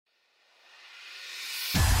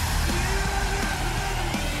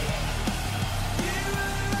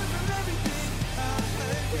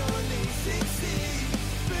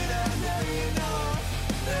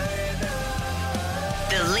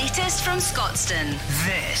Live from Scotstoun.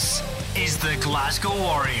 This is the Glasgow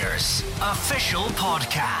Warriors official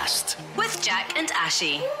podcast With Jack and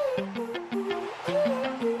Ashy.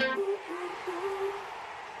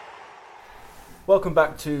 Welcome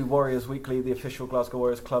back to Warriors Weekly, the official Glasgow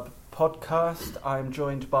Warriors Club podcast. I'm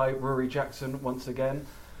joined by Rory Jackson once again.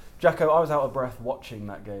 Jacko, I was out of breath watching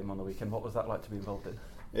that game on the weekend. What was that like to be involved in?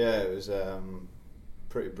 Yeah, it was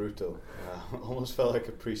pretty brutal. Almost felt like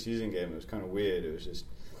a pre-season game. It was kind of weird. It was just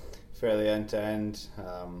fairly end-to-end.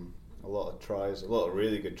 A lot of tries, a lot of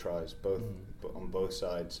really good tries, both on both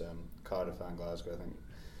sides. Cardiff and Glasgow, I think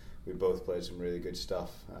we both played some really good stuff.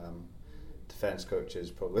 Defence coaches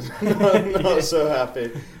probably not so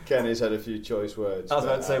happy. Kenny's had a few choice words. I was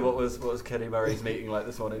about to say, what was Kenny Murray's meeting like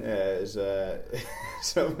this morning? Yeah, it was, I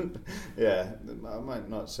might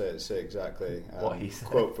not say exactly what he said,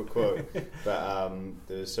 quote for quote, but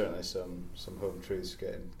there's certainly some home truths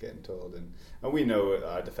getting told, and we know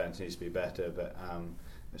our defence needs to be better, but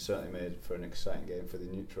it certainly made for an exciting game for the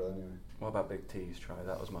neutral anyway. What about Big T's try?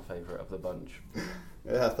 That was my favourite of the bunch.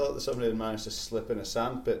 Yeah, I thought that somebody had managed to slip in a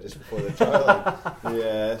sandpit just before the try. He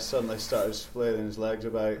suddenly started flailing his legs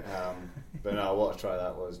about. But no, what a try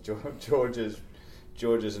that was.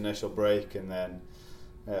 George's initial break, and then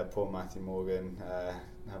poor Matthew Morgan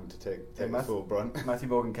having to take the full brunt. Matthew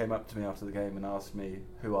Morgan came up to me after the game and asked me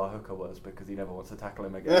who our hooker was because he never wants to tackle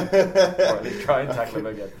him again, or at least try and tackle him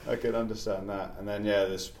again. I can understand that. And then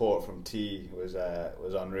the support from T was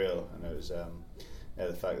unreal, and it was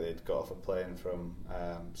the fact that they'd got off a plane from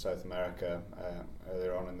South America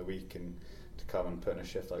earlier on in the week, and to come and put in a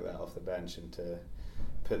shift like that off the bench and to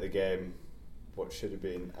put the game what should have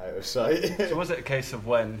been out of sight. So was it a case of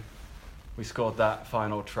when we scored that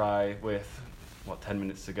final try with 10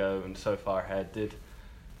 minutes to go and so far ahead, did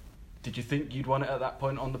you think you'd won it at that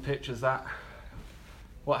point on the pitch?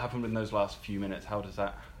 What happened in those last few minutes? How did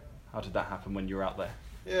that happen when you were out there?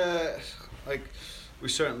 Yeah, we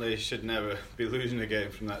certainly should never be losing a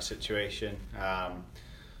game from that situation.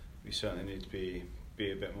 We certainly need to be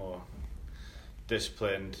a bit more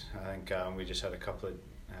disciplined. I think we just had a couple of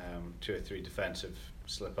 2 or 3 defensive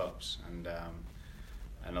slip-ups and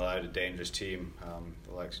allowed a dangerous team,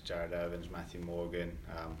 the likes of Jared Evans, Matthew Morgan,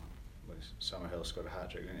 Summerhill scored a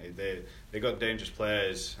hat-trick. They got dangerous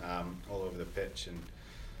players all over the pitch, and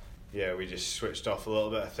we just switched off a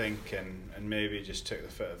little bit, I think, and maybe just took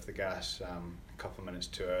the foot off the gas a couple of minutes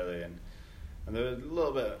too early, and there were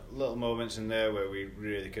little moments in there where we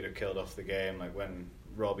really could have killed off the game, like when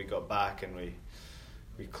Robbie got back and we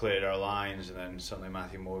cleared our lines, and then suddenly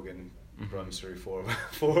Matthew Morgan runs through four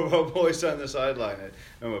of our boys down the sideline,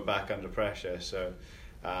 and we're back under pressure. So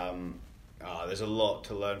there's a lot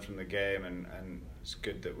to learn from the game, and it's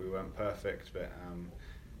good that we weren't perfect, but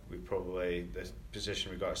we probably, the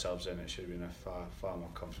position we got ourselves in, it should have been a far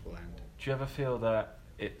more comfortable end. Do you ever feel that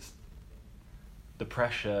it's the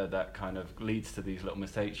pressure that kind of leads to these little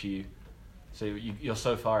mistakes? You're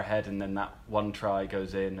so far ahead, and then that one try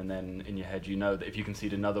goes in, and then in your head you know that if you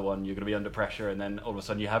concede another one, you're going to be under pressure, and then all of a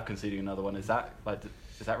sudden you have conceded another one. Is that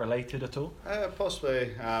related at all?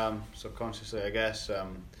 Possibly, subconsciously, I guess.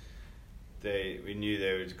 We knew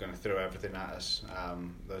they were going to throw everything at us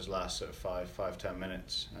those last sort of 5-10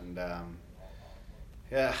 minutes, and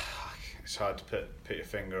it's hard to put your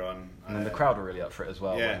finger on. And then the crowd were really up for it as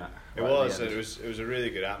well. Yeah, it was. It was a really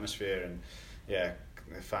good atmosphere, and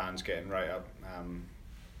the fans getting right up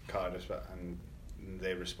Cardiff, and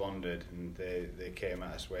they responded, and they came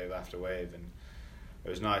at us wave after wave, and it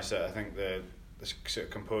was nice that I think the sort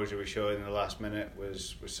of composure we showed in the last minute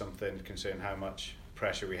was something, considering how much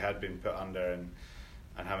pressure we had been put under and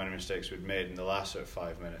how many mistakes we'd made in the last sort of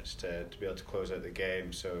 5 minutes, to be able to close out the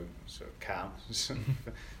game so calm.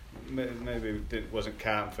 Maybe it wasn't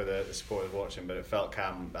calm for the supporters watching, but it felt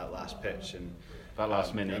calm that last pitch, and that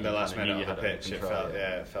last minute, and the last minute of the pitch, control,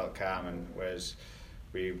 it felt calm. And whereas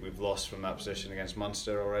we've lost from that position against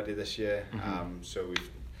Munster already this year, so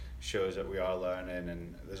shows that we are learning,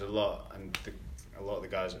 and there's a lot of the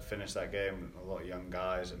guys that finished that game, a lot of young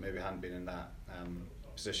guys that maybe hadn't been in that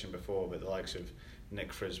position before, but the likes of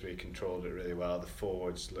Nick Frisby controlled it really well. The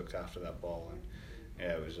forwards looked after that ball, and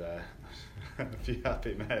it was a few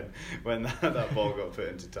happy men when that ball got put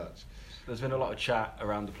into touch. There's been a lot of chat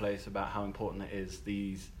around the place about how important it is,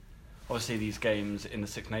 these games in the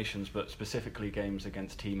Six Nations, but specifically games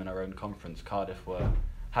against team in our own conference. Cardiff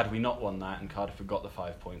had we not won that and Cardiff had got the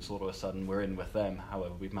 5 points, all of a sudden we're in with them.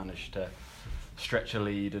 However, we've managed to stretch a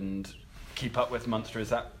lead and keep up with Munster.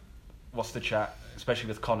 What's the chat, especially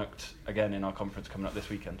with Connacht again in our conference coming up this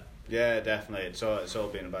weekend? Yeah, definitely. It's all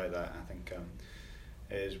been about that. I think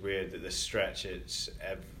it is weird that this stretch, it's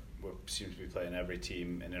we seem to be playing every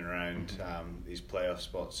team in and around these playoff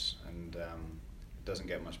spots, and it doesn't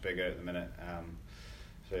get much bigger at the minute.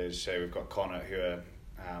 So as I say, we've got Connacht who are,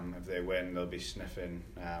 if they win, they'll be sniffing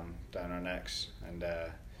down our necks, and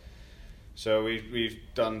so we've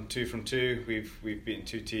done 2 from 2. We've beaten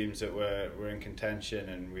 2 teams that were in contention,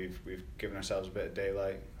 and we've given ourselves a bit of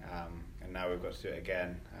daylight, and now we've got to do it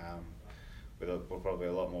again. We're probably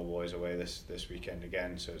a lot more boys away this weekend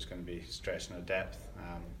again, so it's going to be stretching our depth,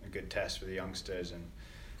 a good test for the youngsters, and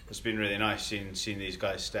it's been really nice seeing these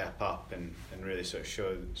guys step up and really sort of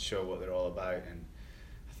show what they're all about. And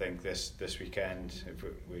I think this weekend, if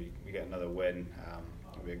we get another win,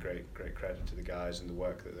 it'll be a great credit to the guys and the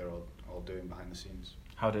work that they're all doing behind the scenes.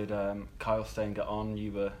 How did Kyle Steyn get on?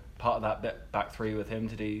 You were part of that bit back 3 with him.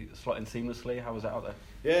 Did he slot in seamlessly? How was it out there?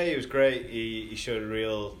 Yeah, he was great. He showed a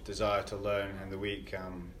real desire to learn in the week,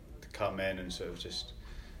 to come in and sort of just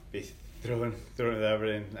be thrown with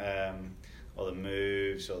everything, all the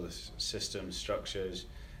moves, all the systems, structures.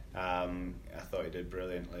 I thought he did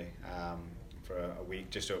brilliantly for a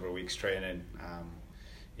week, just over a week's training.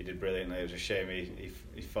 He did brilliantly. It was a shame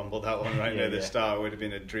he fumbled that one right near the start. It would have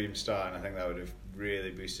been a dream start, and I think that would have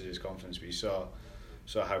really boosted his confidence. But you saw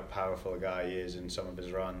how powerful a guy he is in some of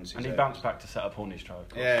his runs. And he bounced back to set up Horny's try, of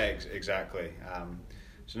course. Yeah, exactly.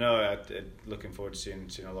 So no, looking forward to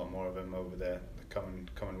seeing a lot more of him over the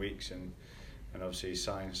coming weeks, and obviously he's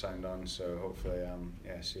signed on. So hopefully,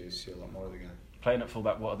 see a lot more of the guy. Playing at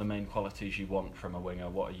fullback, what are the main qualities you want from a winger?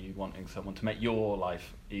 What are you wanting someone to make your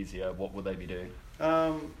life easier? What would they be doing?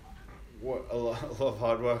 A lot of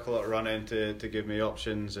hard work, a lot of running to give me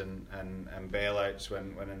options and bailouts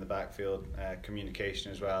when in the backfield.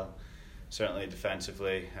 Communication as well. Certainly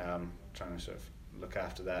defensively, trying to sort of look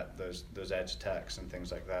after those edge attacks and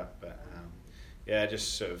things like that. But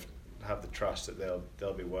just sort of have the trust that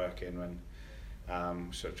they'll be working when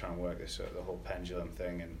sort of trying to work this sort of the whole pendulum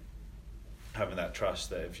thing, and having that trust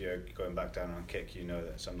that if you're going back down on a kick, you know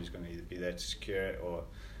that somebody's going to either be there to secure it, or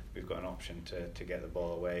we've got an option to get the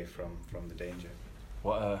ball away from the danger.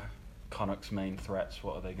 What are Connacht's main threats?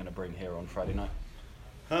 What are they going to bring here on Friday night?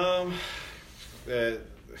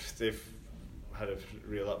 They've had a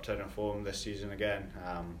real upturn in form this season again.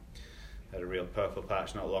 Had a real purple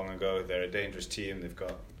patch not long ago. They're a dangerous team. They've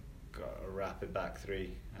got a rapid back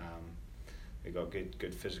 3. They've got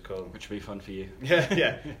good physical, which will be fun for you.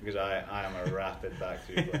 Yeah, because I am a rapid back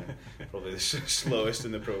 3 player, probably the slowest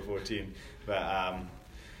in the Pro 14. But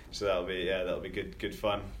so that'll be good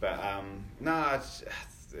fun. But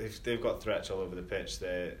they've got threats all over the pitch.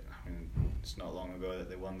 It's not long ago that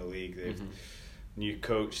they won the league. They've new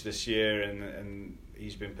coach this year, and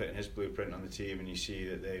he's been putting his blueprint on the team, and you see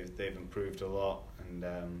that they've improved a lot, and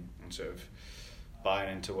sort of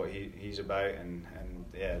buying into what he's about, and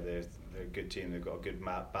they're a good team. They've got a good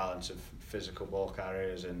balance of physical ball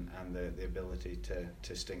carriers and the ability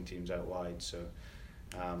to sting teams out wide. So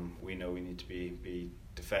we know we need to be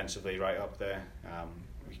defensively right up there.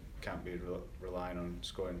 We can't be relying on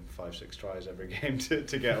scoring 5-6 tries every game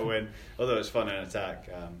to get a win, although it's fun in attack.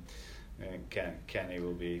 Kenny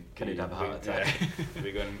will be Kenny have a heart attack. Will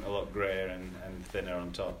be going a lot greyer and thinner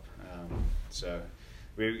on top. So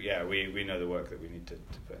we know the work that we need to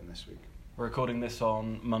put in this week. We're recording this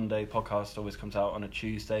on Monday. Podcast always comes out on a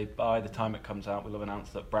Tuesday. By the time it comes out, we'll have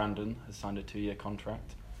announced that Brandon has signed a 2-year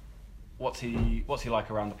contract. What's he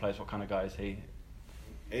like around the place? What kind of guy is he?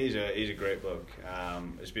 He's a great bloke.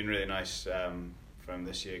 It's been really nice from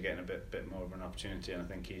this year getting a bit more of an opportunity, and I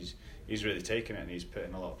think he's really taken it, and he's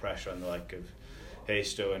putting a lot of pressure on the like of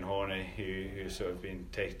Haystow and Horny, who's sort of been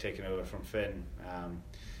taken over from Finn.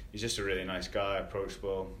 He's just a really nice guy,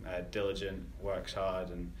 approachable, diligent, works hard,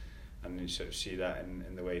 and you sort of see that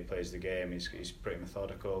in the way he plays the game. He's pretty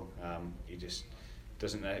methodical. He just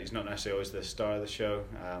he's not necessarily always the star of the show,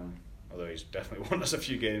 although he's definitely won us a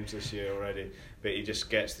few games this year already. But he just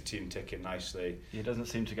gets the team ticking nicely. He doesn't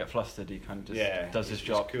seem to get flustered. He kind of just does his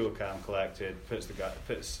job. He's cool, calm, collected. Puts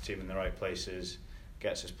the team in the right places.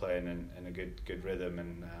 Gets us playing in a good rhythm.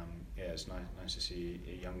 And it's nice to see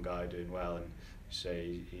a young guy doing well, and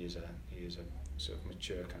say he is a sort of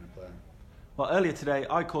mature kind of player. Well, earlier today,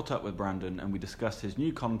 I caught up with Brandon and we discussed his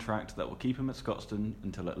new contract that will keep him at Scotstoun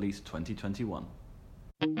until at least 2021.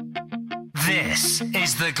 This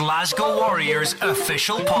is the Glasgow Warriors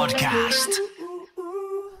official podcast.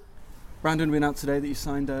 Brandon, we announced today that you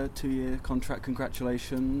signed a 2-year contract.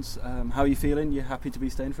 Congratulations. How are you feeling? You happy to be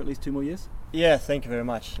staying for at least 2 more years? Yeah, thank you very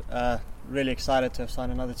much. Really excited to have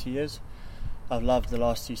signed another 2 years. I've loved the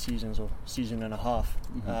last 2 seasons, or season and a half,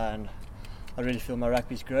 and I really feel my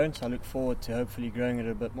rugby's grown, so I look forward to hopefully growing it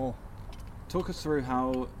a bit more. Talk us through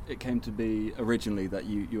how it came to be originally that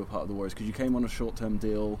you were part of the Warriors, because you came on a short-term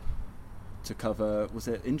deal to cover, was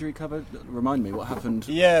it injury cover? Remind me, what happened?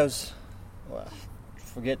 Yeah, it was,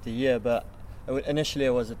 forget the year, but initially it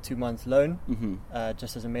was a 2-month loan,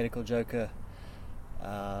 just as a medical joker.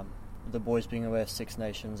 The boys being away of Six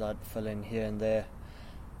Nations, I'd fill in here and there.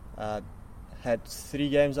 Had 3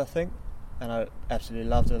 games, I think, and I absolutely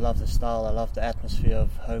loved it. I loved the style, I loved the atmosphere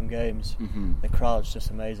of home games. The crowd's just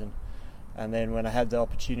amazing. And then when I had the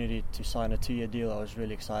opportunity to sign a 2-year deal, I was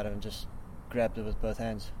really excited and just grabbed it with both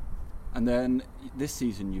hands. And then this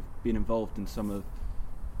season you've been involved in some of,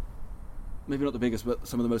 maybe not the biggest, but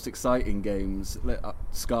some of the most exciting games,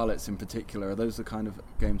 Scarlets in particular. Are those the kind of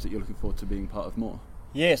games that you're looking forward to being part of more?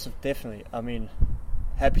 Yes, definitely. I mean,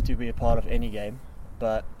 happy to be a part of any game,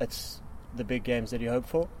 but it's the big games that you hope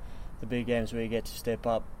for, the big games where you get to step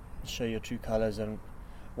up, show your true colours and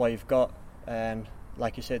what you've got. And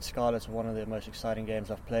like you said, Scarlets are one of the most exciting games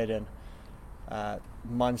I've played in.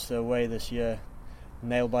 Munster away this year,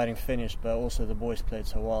 nail-biting finish, but also the boys played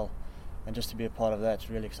so well. And just to be a part of that is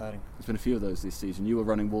really exciting. There's been a few of those this season. You were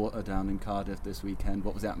running water down in Cardiff this weekend.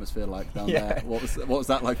 What was the atmosphere like down there? What was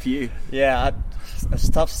that like for you? Yeah, it's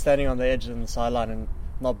tough standing on the edge and the sideline and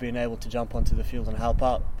not being able to jump onto the field and help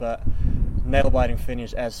out. But nail-biting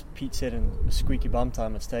finish, as Pete said, in squeaky bum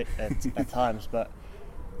time at times. But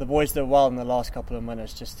the boys did well in the last couple of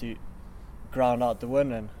minutes just to ground out the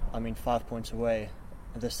win. And, I mean, 5 points away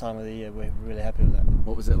at this time of the year, we're really happy with that.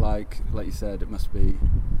 What was it like? Like you said, it must be...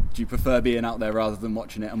 Do you prefer being out there rather than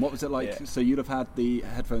watching it? And what was it like? Yeah. So you'd have had the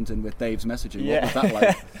headphones in with Dave's messaging. Yeah. What was that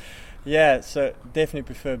like? Yeah, so definitely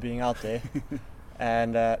prefer being out there.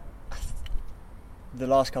 And the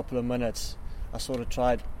last couple of minutes, I sort of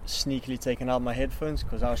tried sneakily taking out my headphones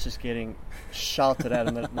because I was just getting shouted at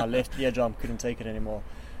and my left eardrum couldn't take it anymore.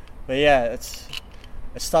 But yeah,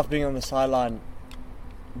 it's tough being on the sideline,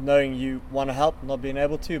 knowing you want to help, not being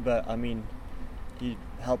able to, but I mean, you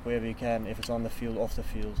help wherever you can, if it's on the field, off the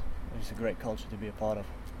field. It's a great culture to be a part of.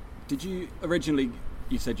 Did you originally,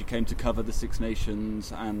 you said you came to cover the Six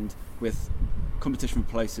Nations, and with competition for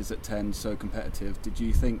places at 10 so competitive, did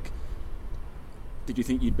you think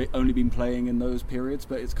you'd only been playing in those periods?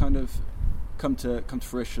 But it's kind of come to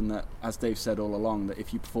fruition that, as Dave said all along, that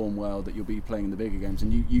if you perform well, that you'll be playing in the bigger games,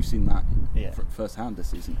 and you've seen that firsthand this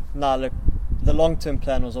season. Look, the long-term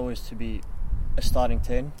plan was always to be a starting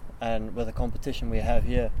 10, and with the competition we have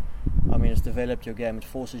here, I mean, it's developed your game. It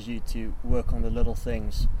forces you to work on the little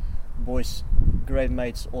things. Boys, great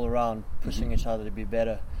mates all around, pushing each other to be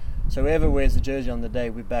better. So whoever wears the jersey on the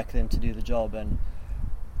day, we back them to do the job, and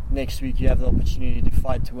next week you have the opportunity to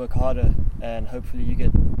fight, to work harder, and hopefully you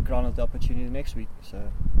get granted the opportunity next week.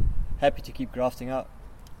 So happy to keep grafting out.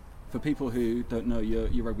 For people who don't know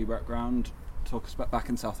your rugby background, talk us about back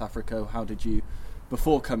in South Africa. How did you,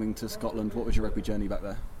 before coming to Scotland, what was your rugby journey back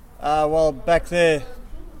there? Well, back there,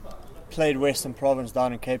 played Western Province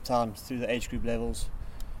down in Cape Town through the age group levels.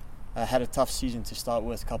 Had a tough season to start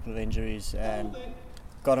with, a couple of injuries, and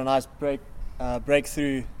got a nice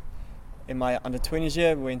breakthrough in my under-20s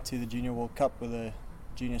year. Went to the Junior World Cup with the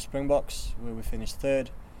Junior Springboks, where we finished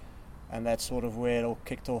third, and that's sort of where it all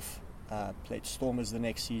kicked off. Played Stormers the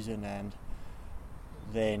next season, and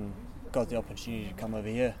then got the opportunity to come over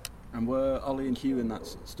here. And were Ollie and Hugh in that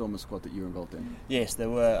Stormers squad that you were involved in? Yes, they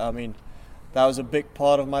were. I mean, that was a big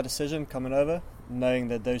part of my decision coming over, knowing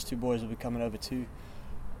that those two boys will be coming over too.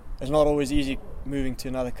 It's not always easy moving to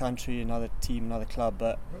another country, another team, another club,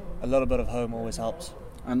 but a little bit of home always helps.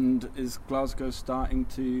 And is Glasgow starting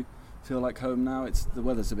to feel like home now? The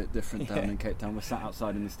weather's a bit different down in Cape Town. We're sat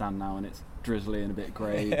outside in the stand now and it's drizzly and a bit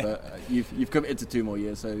grey, but you've committed to 2 more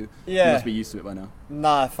years, so you must be used to it by now.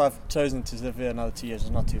 Nah, if I've chosen to live here another 2 years,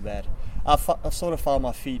 it's not too bad. I've sort of found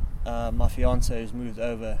my feet. My fiance who's moved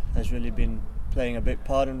over has really been playing a big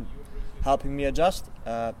part in helping me adjust.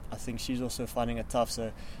 I think she's also finding it tough,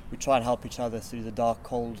 so we try and help each other through the dark,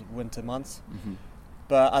 cold winter months.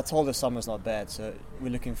 But I told her summer's not bad, so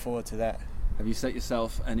we're looking forward to that. Have you set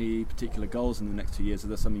yourself any particular goals in the next 2 years? Is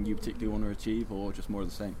there something you particularly want to achieve, or just more of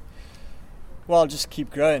the same? Well, just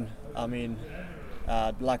keep growing. I mean,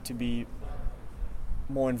 I'd like to be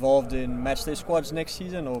more involved in matchday squads next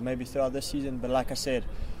season, or maybe throughout this season. But like I said,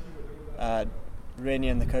 Rennie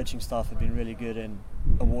and the coaching staff have been really good in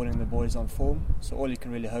awarding the boys on form. So all you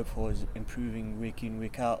can really hope for is improving week in,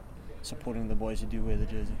 week out, supporting the boys who do wear the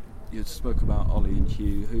jersey. You spoke about Ollie and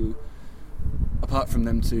Hugh. Who, apart from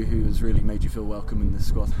them two, who has really made you feel welcome in this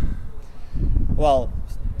squad? Well,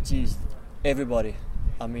 geez, everybody.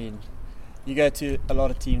 I mean, you go to a lot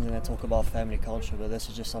of teams and they talk about family culture, but this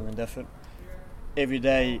is just something different. Every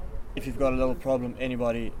day if you've got a little problem,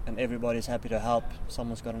 anybody and everybody's happy to help.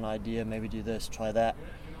 Someone's got an idea, maybe do this, try that.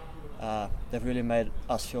 They've really made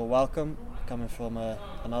us feel welcome coming from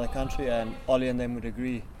another country, and Ollie and them would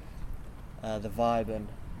agree. The vibe and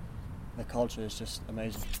the culture is just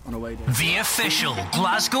amazing. On away day. The official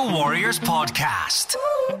Glasgow Warriors podcast.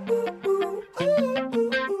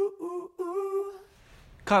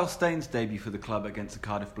 Kyle Staines' debut for the club against the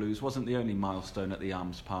Cardiff Blues wasn't the only milestone at the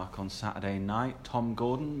Arms Park on Saturday night. Tom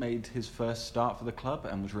Gordon made his first start for the club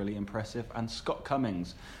and was really impressive, and Scott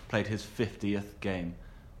Cummings played his 50th game.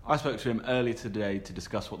 I spoke to him earlier today to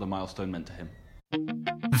discuss what the milestone meant to him.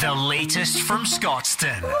 The latest from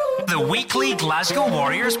Scotstoun. The weekly Glasgow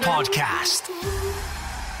Warriors podcast.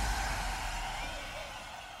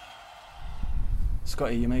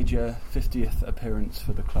 Scotty, you made your 50th appearance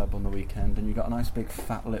for the club on the weekend, and you got a nice big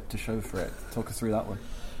fat lip to show for it. Talk us through that one.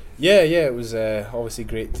 Yeah, it was obviously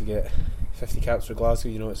great to get 50 caps for Glasgow.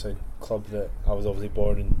 You know, it's a club that I was obviously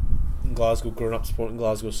born in Glasgow, growing up supporting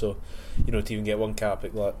Glasgow, so you know, to even get one cap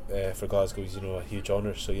for Glasgow is, you know, a huge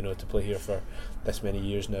honour. So, you know, to play here for this many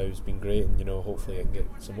years now has been great, and you know, hopefully I can get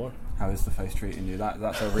some more. How is the face treating you?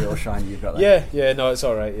 That's a real shine you've got there. Yeah, no, it's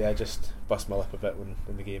alright. Yeah, I just bust my lip a bit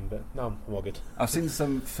in the game, but no, I'm all good. I've seen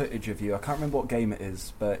some footage of you. I can't remember what game it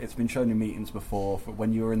is, but it's been shown in meetings before for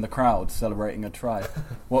when you were in the crowd celebrating a try.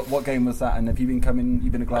 What game was that? And have you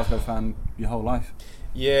you've been a Glasgow fan your whole life?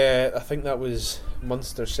 Yeah, I think that was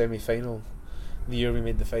Munster semi-final, the year we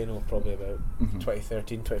made the final, probably about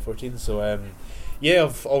 2013, 2014. So yeah,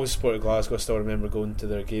 I've always supported Glasgow. I still remember going to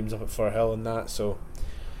their games up at Firhill and that. So,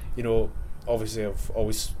 you know, obviously I've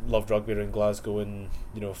always loved rugby in Glasgow, and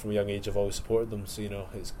you know, from a young age I've always supported them. So, you know,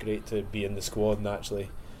 it's great to be in the squad and actually,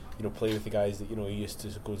 you know, play with the guys that, you know, you used to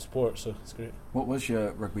go and support. So it's great. What was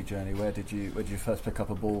your rugby journey? Where did you first pick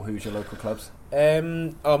up a ball? Who's your local clubs?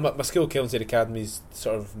 My school, Kilnside Academy's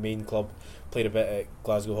sort of main club. Played a bit at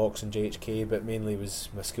Glasgow Hawks and JHK, but mainly was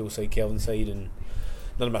my school side, Kelvinside, and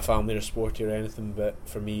none of my family are sporty or anything, but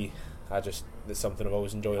for me, it's something I've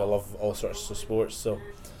always enjoyed. I love all sorts of sports, so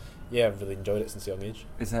yeah, I've really enjoyed it since a young age.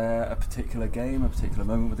 Is there a particular game, a particular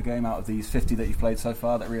moment with the game out of these 50 that you've played so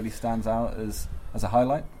far that really stands out as a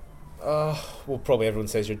highlight? Well, probably everyone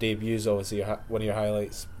says your debut is obviously one of your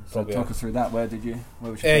highlights. So talk us through that. Where was your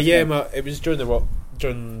first game? It was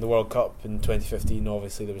during the World Cup in 2015.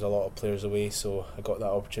 Obviously there was a lot of players away, so I got that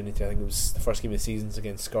opportunity. I think it was the first game of the season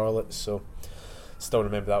against Scarlets, so still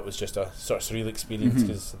remember that was just a sort of surreal experience,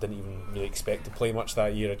 because I didn't even really expect to play much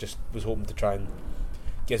that year. I just was hoping to try and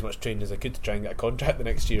get as much training as I could to try and get a contract the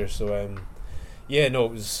next year. So yeah, no,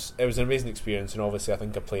 it was an amazing experience, and obviously I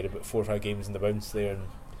think I played about 4 or 5 games in the bounce there, and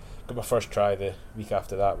got my first try the week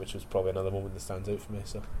after that, which was probably another moment that stands out for me.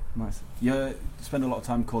 So nice. You spend a lot of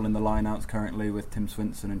time calling the line-outs currently with Tim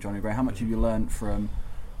Swinson and Johnny Gray. How much have you learnt from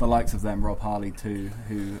the likes of them, Rob Harley too,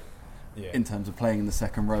 who in terms of playing in the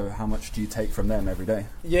second row, how much do you take from them every day?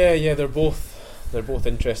 Yeah, they're both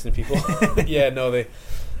interesting people. You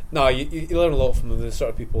learn a lot from them. They're the sort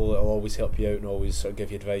of people that will always help you out and always sort of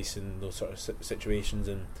give you advice in those sort of situations,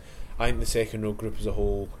 and I think the second row group as a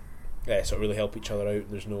whole sort of really help each other out, and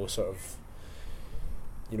there's no sort of,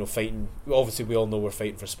 you know, fighting. Obviously we all know we're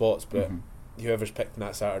fighting for spots, but whoever's picked on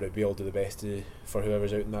that Saturday, we all do the best for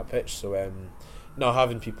whoever's out in that pitch. So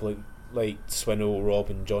having people like Swinno, Rob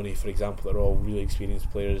and Johnny, for example, that are all really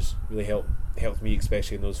experienced players, really helped me,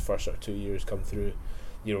 especially in those first sort of 2 years, come through,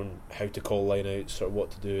 you know, how to call line out, sort of what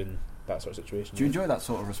to do in that sort of situation. Do you enjoy that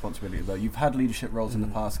sort of responsibility though? You've had leadership roles in the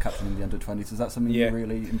past, captaining the under-20s. Is that something you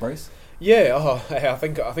really embrace? Yeah, I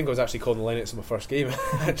think I was actually calling the line-outs in my first game.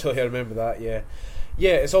 Actually, I remember that. Yeah,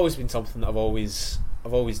 it's always been something that I've always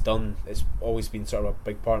done. It's always been sort of a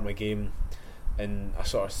big part of my game, and I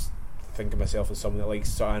sort of think of myself as someone that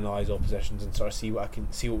likes to analyse all positions and sort of see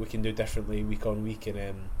what we can do differently week on week,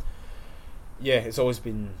 and it's always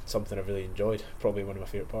been something I've really enjoyed. Probably one of my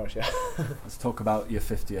favourite parts. Yeah. Let's talk about your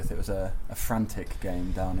 50th. It was a frantic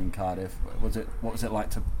game down in Cardiff. What was it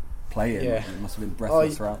like to play in? Yeah. It must have been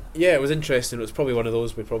breathless throughout. Yeah, it was interesting. It was probably one of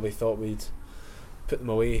those we probably thought we'd put them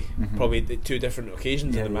away. Probably at 2 different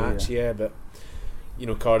occasions in the match. Yeah, but you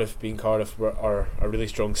know, Cardiff are a really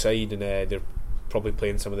strong side, and they're probably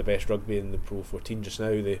playing some of the best rugby in the Pro 14 just now.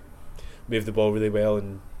 They move the ball really well,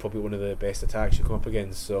 and probably one of the best attacks you come up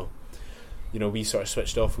against. So, you know, we sort of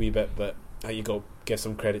switched off a wee bit, but you got to give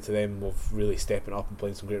some credit to them of really stepping up and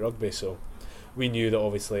playing some great rugby. So we knew that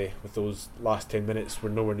obviously with those last 10 minutes we're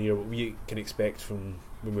nowhere near what we can expect from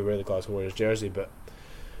when we wear the Glasgow Warriors jersey, but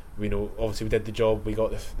we know obviously we did the job, we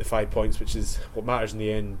got the 5 points, which is what matters in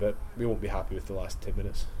the end, but we won't be happy with the last 10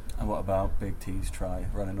 minutes. And what about Big T's try,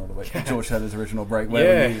 running all the way to George Taylor's original break?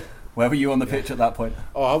 Where were you on the pitch at that point?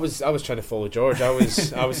 Oh, I was trying to follow George. I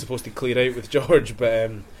was supposed to clear out with George,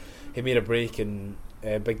 but he made a break and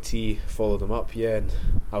Big T followed him up. Yeah, and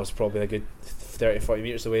I was probably a good 30-40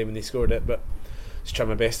 metres away when they scored it, but just trying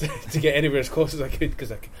my best to get anywhere as close as I could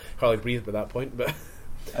because I could hardly breathe at that point. But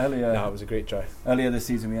it was a great try. Earlier this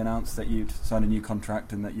season, we announced that you'd signed a new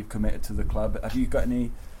contract and that you've committed to the club. Have you got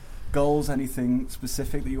any goals, anything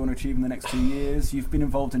specific that you want to achieve in the next 2 years? You've been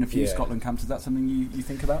involved in a few Scotland camps. Is that something you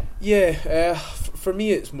think about? Yeah, for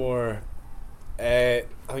me it's more I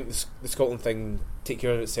think the Scotland thing take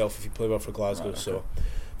care of itself if you play well for Glasgow. Right, okay. So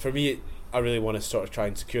for me I really want to sort of try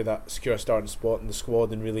and secure a starting spot in the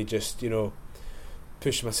squad and really just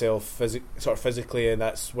push myself physically, and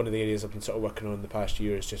that's one of the areas I've been sort of working on in the past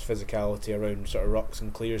year, is just physicality around sort of rucks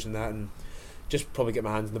and clears and that, and just probably get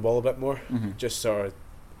my hands on the ball a bit more, just sort of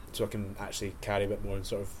so I can actually carry a bit more and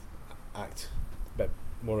sort of act a bit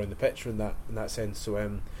more on the pitch in that sense.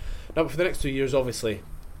 So now for the next 2 years, obviously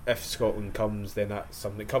if Scotland comes, then that's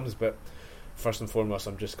something that comes, but first and foremost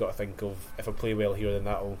I'm just got to think of if I play well here, then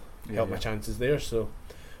that'll help my chances there. So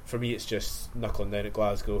for me it's just knuckling down at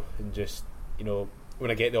Glasgow and just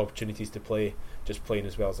when I get the opportunities to play, just playing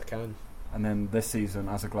as well as I can. And then this season,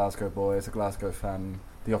 as a Glasgow boy, as a Glasgow fan,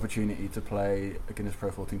 the opportunity to play a Guinness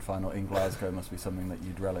Pro 14 final in Glasgow must be something that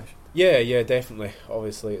you'd relish. Yeah, definitely.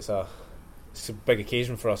 Obviously it's a big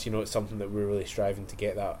occasion for us. It's something that we're really striving to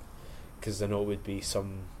get that, because I know it would be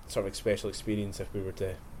some sort of special experience if we were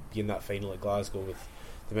to be in that final at Glasgow with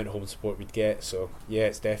the amount of home support we'd get. So yeah,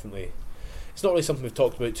 it's not really something we've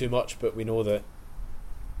talked about too much, but we know that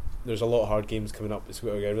there's a lot of hard games coming up. It's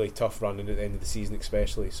going to be a really tough run in at the end of the season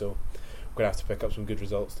especially, so we're going to have to pick up some good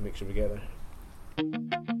results to make sure we get there.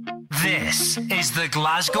 This is the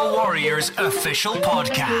Glasgow Warriors official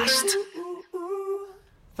podcast.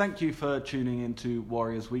 Thank you for tuning in to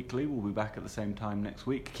Warriors Weekly. We'll be back at the same time next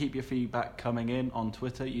week. Keep your feedback coming in on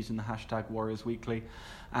Twitter using the hashtag Warriors Weekly.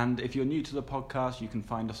 And if you're new to the podcast, you can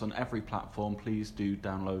find us on every platform. Please do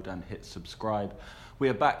download and hit subscribe. We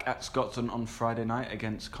are back at Scotstoun on Friday night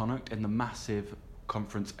against Connacht in the massive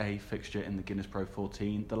Conference A fixture in the Guinness Pro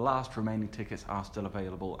 14. The last remaining tickets are still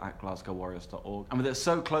available at glasgowwarriors.org. And with it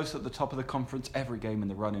so close at the top of the conference, every game in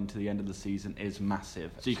the run into the end of the season is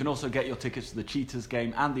massive. So you can also get your tickets to the Cheetahs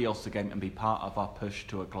game and the Ulster game and be part of our push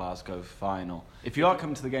to a Glasgow final. If you are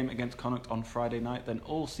coming to the game against Connacht on Friday night, then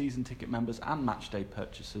all season ticket members and matchday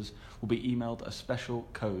purchasers will be emailed a special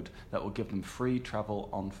code that will give them free travel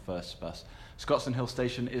on First Bus. Scotstoun Hill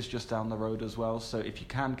Station is just down the road as well, so if you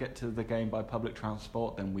can get to the game by public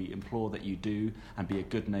transport, then we implore that you do and be a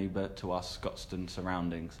good neighbour to our Scotstoun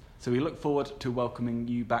surroundings. So we look forward to welcoming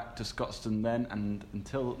you back to Scotstoun then, and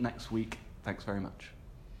until next week, thanks very much.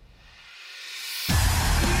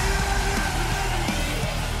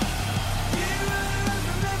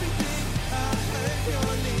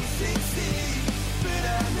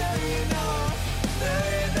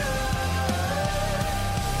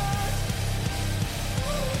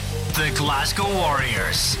 The Glasgow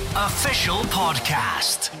Warriors official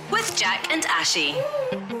podcast With Jack and Ashy.